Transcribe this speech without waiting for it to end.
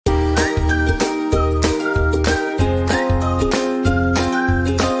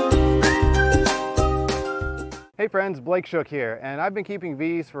Hey friends, Blake Shook here, and I've been keeping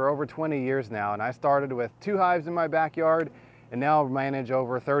bees for over 20 years now, and I started with 2 hives in my backyard and now manage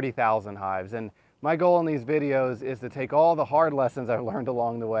over 30,000 hives. And my goal in these videos is to take all the hard lessons I've learned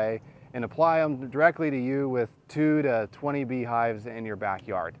along the way and apply them directly to you with 2 to 20 bee hives in your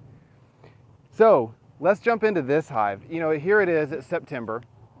backyard. So let's jump into this hive. You know, here it is, it's September.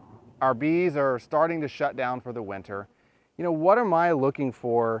 Our bees are starting to shut down for the winter. You know, what am I looking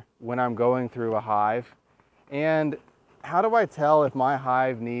for when I'm going through a hive? And how do I tell if my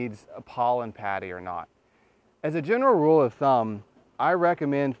hive needs a pollen patty or not? As a general rule of thumb, I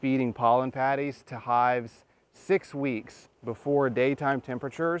recommend feeding pollen patties to hives 6 weeks before daytime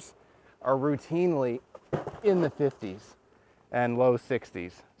temperatures are routinely in the 50s and low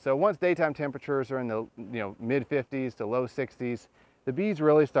 60s. So once daytime temperatures are in the mid 50s to low 60s, the bees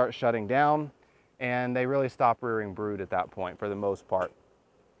really start shutting down and they really stop rearing brood at that point for the most part.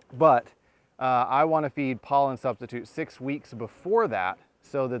 But I want to feed pollen substitute 6 weeks before that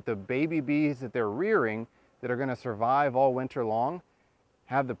so that the baby bees that they're rearing that are going to survive all winter long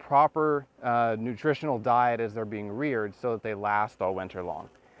have the proper nutritional diet as they're being reared so that they last all winter long.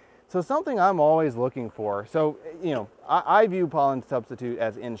 So something I'm always looking for, so I view pollen substitute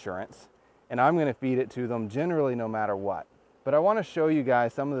as insurance, and I'm going to feed it to them generally no matter what. But I want to show you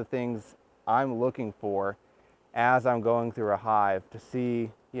guys some of the things I'm looking for as I'm going through a hive to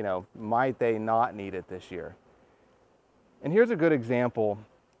see, might they not need it this year? And here's a good example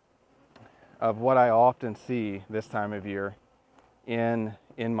of what I often see this time of year in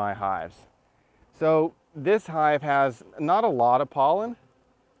my hives. So this hive has not a lot of pollen,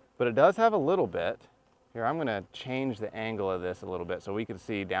 but it does have a little bit. Here, I'm gonna change the angle of this a little bit so we can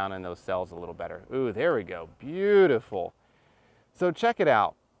see down in those cells a little better. Ooh, there we go, beautiful. So check it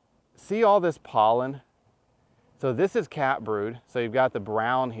out. See all this pollen? So this is cat brood. So you've got the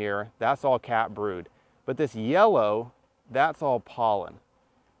brown here, that's all cat brood. But this yellow, that's all pollen.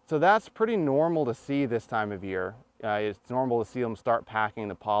 So that's pretty normal to see this time of year. It's normal to see them start packing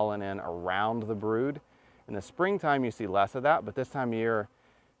the pollen in around the brood. In the springtime, you see less of that, but this time of year,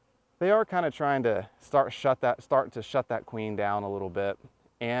 they are kind of trying to start to shut that queen down a little bit.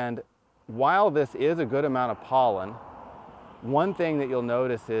 And while this is a good amount of pollen, one thing that you'll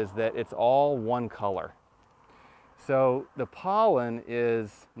notice is that it's all one color. So the pollen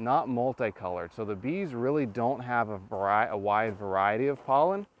is not multicolored. So the bees really don't have a wide variety of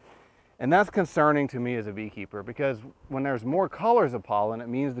pollen. And that's concerning to me as a beekeeper, because when there's more colors of pollen, it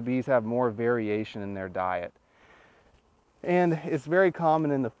means the bees have more variation in their diet. And it's very common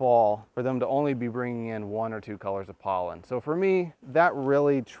in the fall for them to only be bringing in 1 or 2 colors of pollen. So for me, that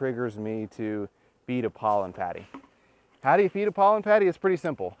really triggers me to feed a pollen patty. How do you feed a pollen patty? It's pretty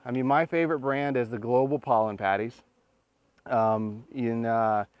simple. I mean, my favorite brand is the Global Pollen Patties in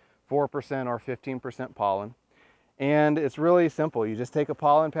 4% or 15% pollen. And it's really simple. You just take a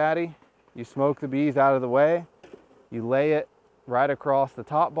pollen patty, you smoke the bees out of the way, you lay it right across the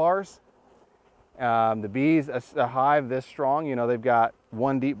top bars. The bees, a hive this strong, they've got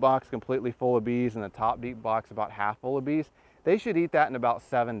one deep box completely full of bees and the top deep box about half full of bees. They should eat that in about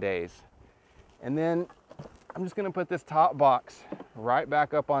 7 days. And then I'm just gonna put this top box right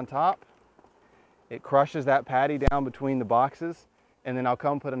back up on top. It crushes that patty down between the boxes, and then I'll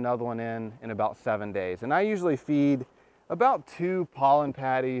come put another one in about 7 days. And I usually feed about 2 pollen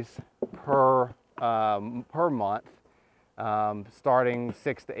patties per month, starting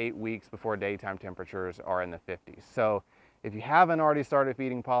 6 to 8 weeks before daytime temperatures are in the 50s. So if you haven't already started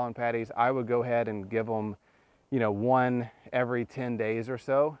feeding pollen patties, I would go ahead and give them, one every 10 days or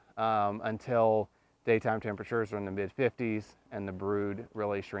so until daytime temperatures are in the mid 50s and the brood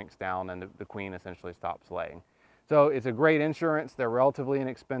really shrinks down and the queen essentially stops laying. So it's a great insurance. They're relatively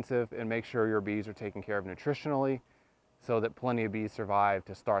inexpensive, and make sure your bees are taken care of nutritionally so that plenty of bees survive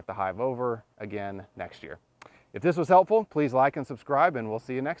to start the hive over again next year. If this was helpful, please like and subscribe, and we'll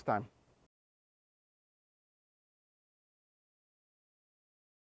see you next time.